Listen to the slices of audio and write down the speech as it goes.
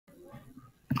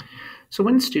So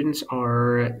when students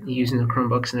are using the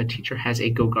Chromebooks and a teacher has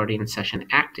a GoGuardian session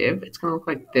active, it's going to look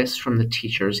like this from the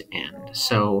teacher's end.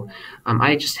 So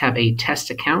I just have a test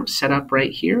account set up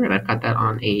right here, and I've got that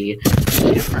on a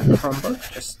different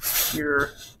Chromebook just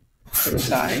here to the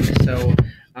side. So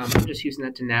I'm just using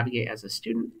that to navigate as a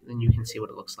student, and you can see what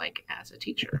it looks like as a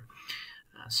teacher.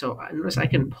 So notice I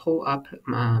can pull up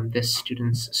this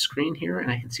student's screen here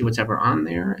and I can see what's ever on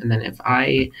there. And then if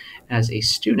I, as a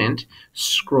student,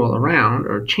 scroll around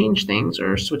or change things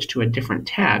or switch to a different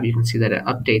tab, you can see that it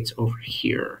updates over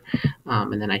here.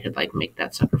 And then I could like make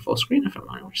that sucker full screen if I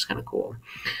wanted, which is kind of cool.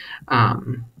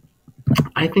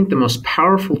 I think the most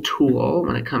powerful tool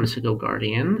when it comes to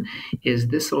GoGuardian is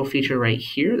this little feature right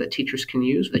here that teachers can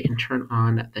use. They can turn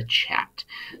on the chat.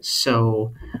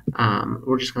 So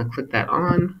we're just going to click that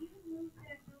on.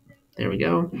 There we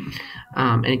go.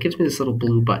 And it gives me this little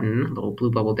blue button, little blue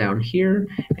bubble down here.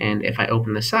 And if I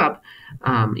open this up,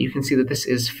 you can see that this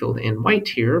is filled in white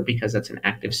here because that's an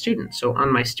active student. So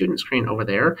on my student screen over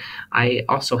there, I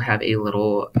also have a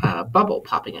little bubble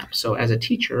popping up. So as a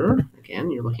teacher,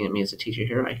 again, you're looking at me as a teacher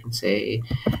here, I can say,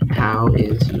 how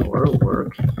is your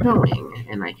work going?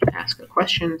 And I can ask a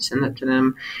question, send that to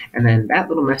them. And then that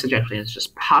little message actually has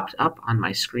just popped up on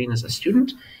my screen as a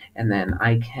student. And then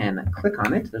I can click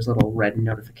on it. There's a little red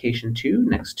notification too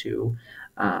next to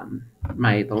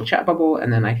my little chat bubble.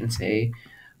 And then I can say,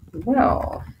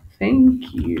 well,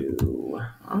 thank you.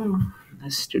 Oh,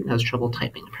 this student has trouble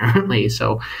typing apparently.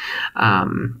 So,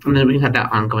 and then we can have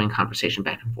that ongoing conversation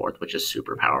back and forth, which is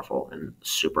super powerful and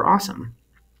super awesome.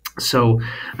 So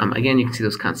again, you can see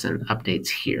those constant updates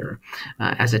here.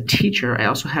 As a teacher, I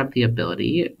also have the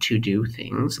ability to do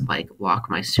things like lock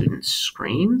my students'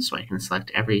 screen. So I can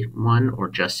select every one or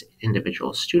just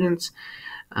individual students.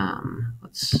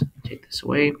 Let's take this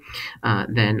away.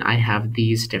 Then I have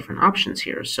these different options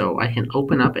here. So I can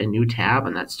open up a new tab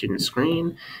on that student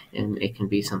screen, and it can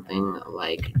be something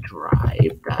like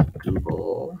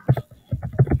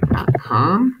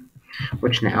drive.google.com.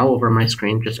 which now over my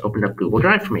screen just opened up Google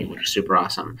Drive for me, which is super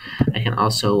awesome. I can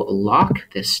also lock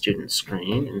this student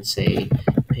screen and say,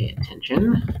 pay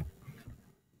attention,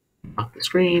 lock the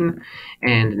screen,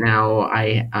 and now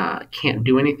I can't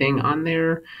do anything on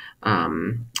there.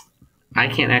 I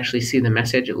can't actually see the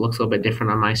message. It looks a little bit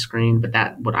different on my screen, but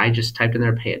that what I just typed in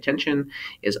there, pay attention,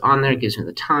 is on there, gives me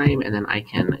the time, and then I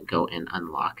can go and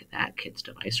unlock that kid's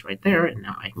device right there, and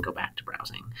now I can go back to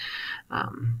browsing.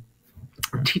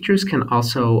 Teachers can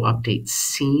also update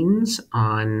scenes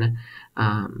on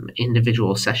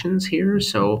individual sessions here.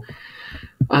 So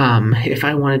if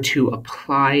I wanted to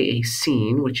apply a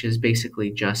scene, which is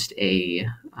basically just a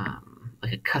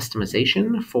like a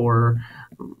customization for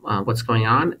what's going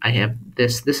on, I have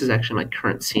this. This is actually my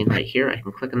current scene right here. I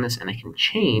can click on this and I can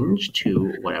change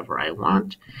to whatever I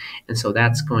want. And so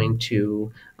that's going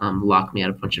to lock me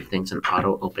out of a bunch of things and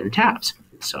auto open tabs.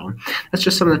 So that's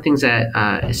just some of the things that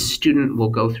a student will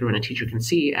go through and a teacher can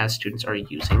see as students are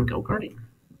using GoGuardian.